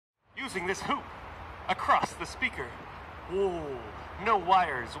using this hoop across the speaker. Whoa, no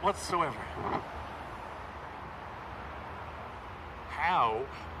wires whatsoever. How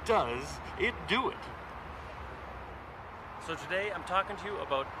does it do it? So today I'm talking to you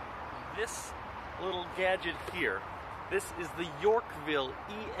about this little gadget here. This is the Yorkville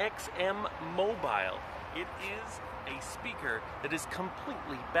EXM Mobile. It is a speaker that is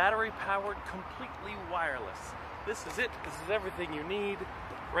completely battery powered, completely wireless. This is it. This is everything you need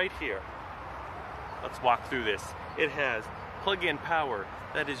right here. Let's walk through this. It has plug-in power.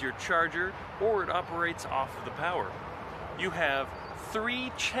 That is your charger, or it operates off of the power. You have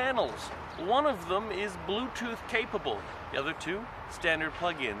 3 channels. One of them is Bluetooth capable. The other 2, standard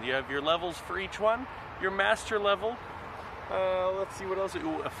plug-in. You have your levels for each one. Your master level, let's see what else.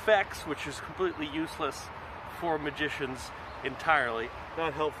 Ooh, effects, which is completely useless for magicians entirely.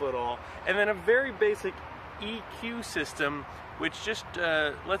 Not helpful at all. And then a very basic EQ system, which just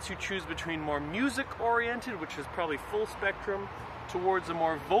lets you choose between more music-oriented, which is probably full spectrum, towards a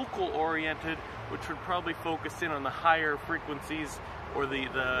more vocal-oriented, which would probably focus in on the higher frequencies or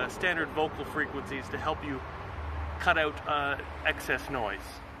the standard vocal frequencies to help you cut out excess noise.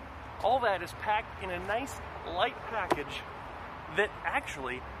 All that is packed in a nice light package that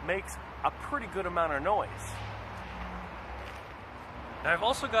actually makes a pretty good amount of noise. Now I've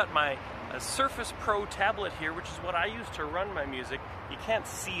also got my Surface Pro tablet here, which is what I use to run my music. You can't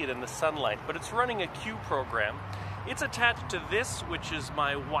see it in the sunlight, but it's running a Q program. It's attached to this, which is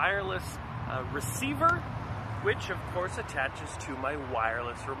my wireless receiver, which of course attaches to my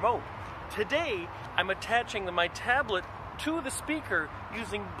wireless remote. Today, I'm attaching my tablet to the speaker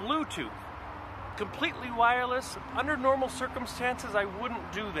using Bluetooth. Completely wireless. Under normal circumstances, I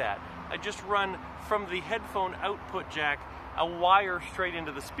wouldn't do that. I just run from the headphone output jack a wire straight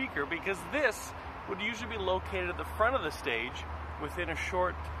into the speaker, because this would usually be located at the front of the stage within a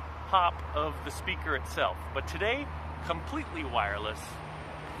short hop of the speaker itself. But today, completely wireless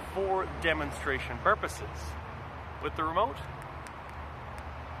for demonstration purposes. With the remote,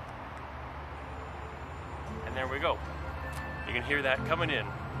 and there we go. You can hear that coming in.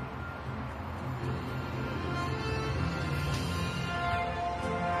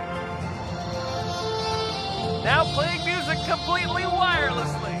 Now playing music completely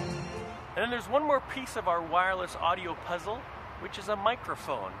wirelessly. And then there's one more piece of our wireless audio puzzle, which is a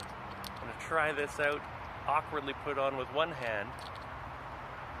microphone. I'm going to try this out, awkwardly put on with one hand.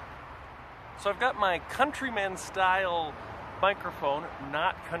 So I've got my Countryman style microphone,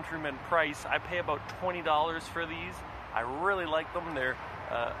 not Countryman price. I pay about $20 for these. I really like them. They're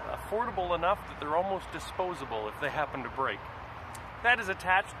affordable enough that they're almost disposable if they happen to break. That is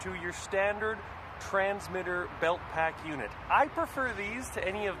attached to your standard transmitter belt pack unit. I prefer these to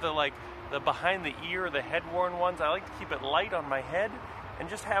any of the behind the ear or the head worn ones. I like to keep it light on my head and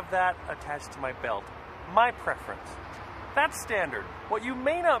just have that attached to my belt. My preference. That's standard. What you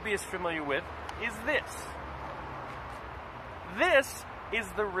may not be as familiar with is this. This is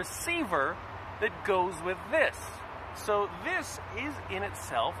the receiver that goes with this. So this is in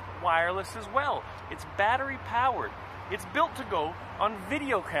itself wireless as well. It's battery powered. It's built to go on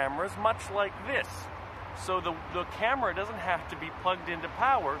video cameras much like this. So the camera doesn't have to be plugged into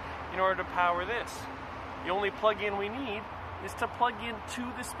power in order to power this. The only plug-in we need is to plug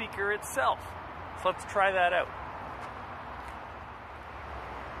into the speaker itself. So let's try that out.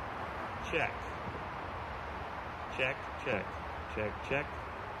 Check. Check, check, check, check,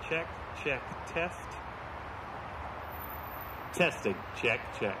 check, check, test. Testing, check,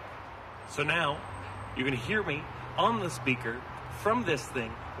 check. So now you can hear me on the speaker from this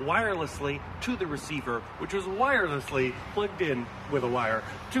thing wirelessly to the receiver, which is wirelessly plugged in with a wire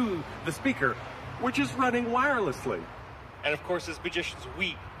to the speaker, which is running wirelessly. And of course, as magicians,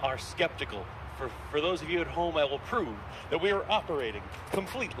 we are skeptical. For those of you at home, I will prove that we are operating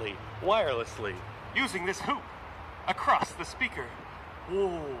completely wirelessly using this hoop across the speaker.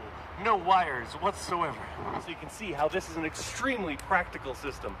 Whoa, no wires whatsoever. So you can see how this is an extremely practical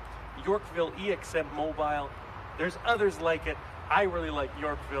system. Yorkville EXM Mobile. There's others like it. I really like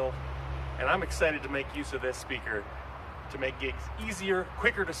Yorkville, and I'm excited to make use of this speaker to make gigs easier,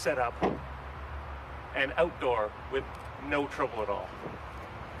 quicker to set up, and outdoor with no trouble at all.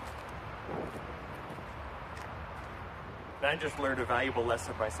 And I just learned a valuable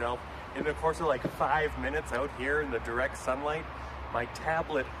lesson myself. In the course of like 5 minutes out here in the direct sunlight, my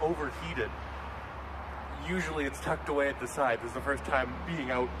tablet overheated. Usually it's tucked away at the side. This is the first time being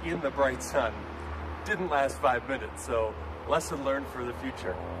out in the bright sun. Didn't last 5 minutes, so lesson learned for the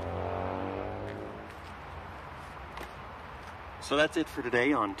future. So that's it for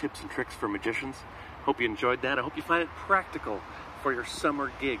today on Tips and Tricks for Magicians. Hope you enjoyed that. I hope you find it practical for your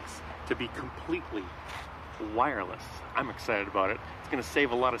summer gigs to be completely wireless. I'm excited about it. It's going to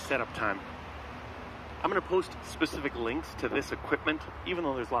save a lot of setup time. I'm going to post specific links to this equipment, even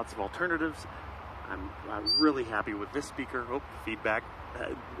though there's lots of alternatives. I'm really happy with this speaker. Oh, feedback.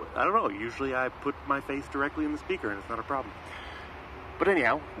 I don't know. Usually I put my face directly in the speaker and it's not a problem. But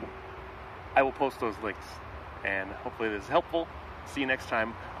anyhow, I will post those links. And hopefully this is helpful. See you next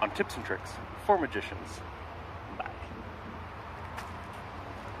time on Tips and Tricks for Magicians.